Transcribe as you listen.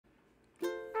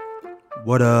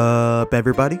What up,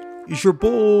 everybody? It's your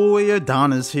boy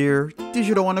Adonis here.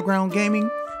 Digital Underground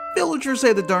Gaming. Villagers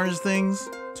say the darndest things.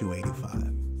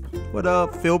 285. What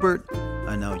up, Filbert?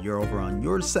 I know you're over on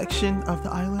your section of the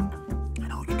island. I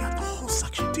know you got the whole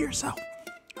section to yourself.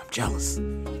 I'm jealous.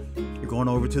 You're going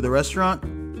over to the restaurant?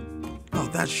 Oh,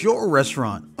 that's your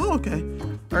restaurant. Oh, okay.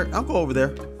 All right, I'll go over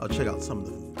there. I'll check out some of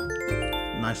the food.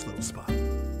 Nice little spot.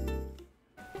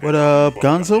 What up,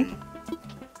 Gonzo?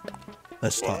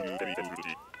 Let's talk.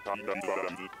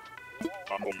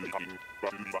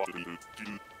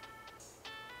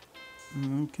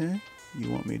 Okay, you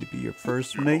want me to be your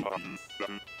first mate?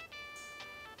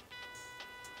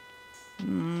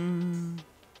 A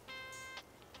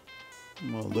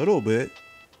little bit.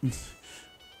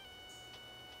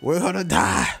 We're gonna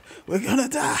die. We're gonna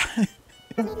die.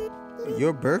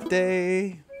 Your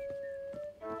birthday.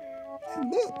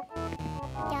 Look.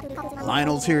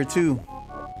 Lionel's here too.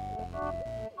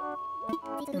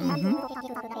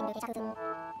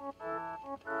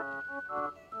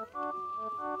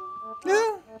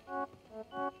 Yeah.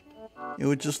 It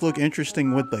would just look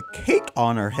interesting with the cake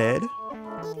on her head.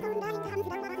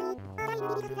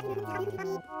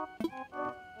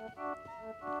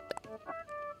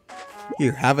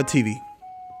 Here, have a TV.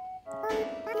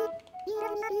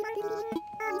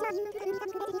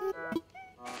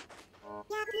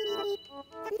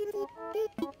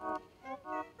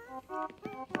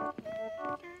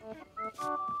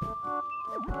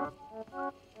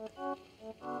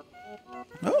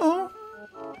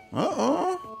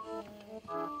 Uh-oh.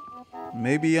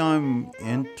 Maybe I'm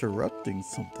interrupting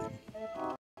something.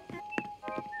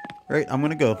 Right, I'm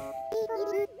gonna go.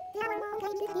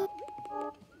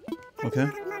 Okay.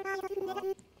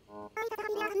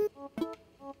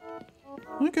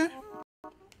 Okay.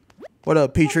 What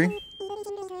up, Petrie?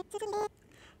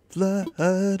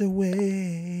 Flood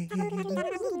away.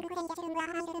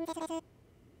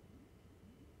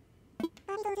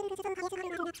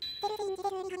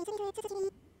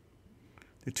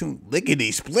 They're too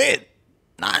lickety split,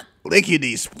 not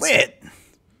lickety split.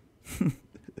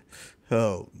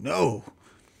 Oh no.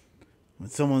 When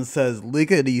someone says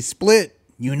lickety split,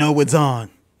 you know it's on.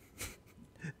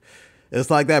 It's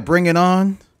like that Bring It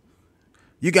On.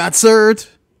 You got served.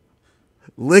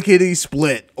 Lickety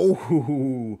split.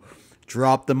 Oh,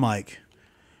 drop the mic.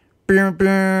 Like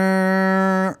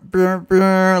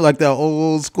that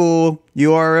old school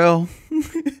URL.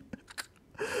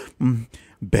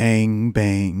 Bang,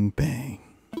 bang, bang.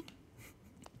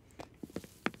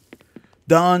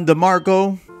 Don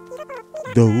DeMarco.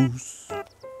 Dose.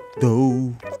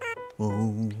 Do.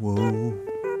 Oh, whoa.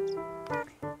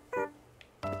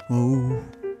 Oh.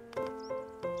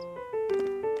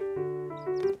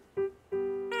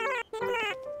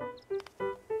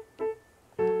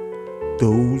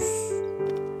 Dose.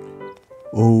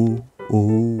 Oh,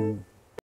 oh.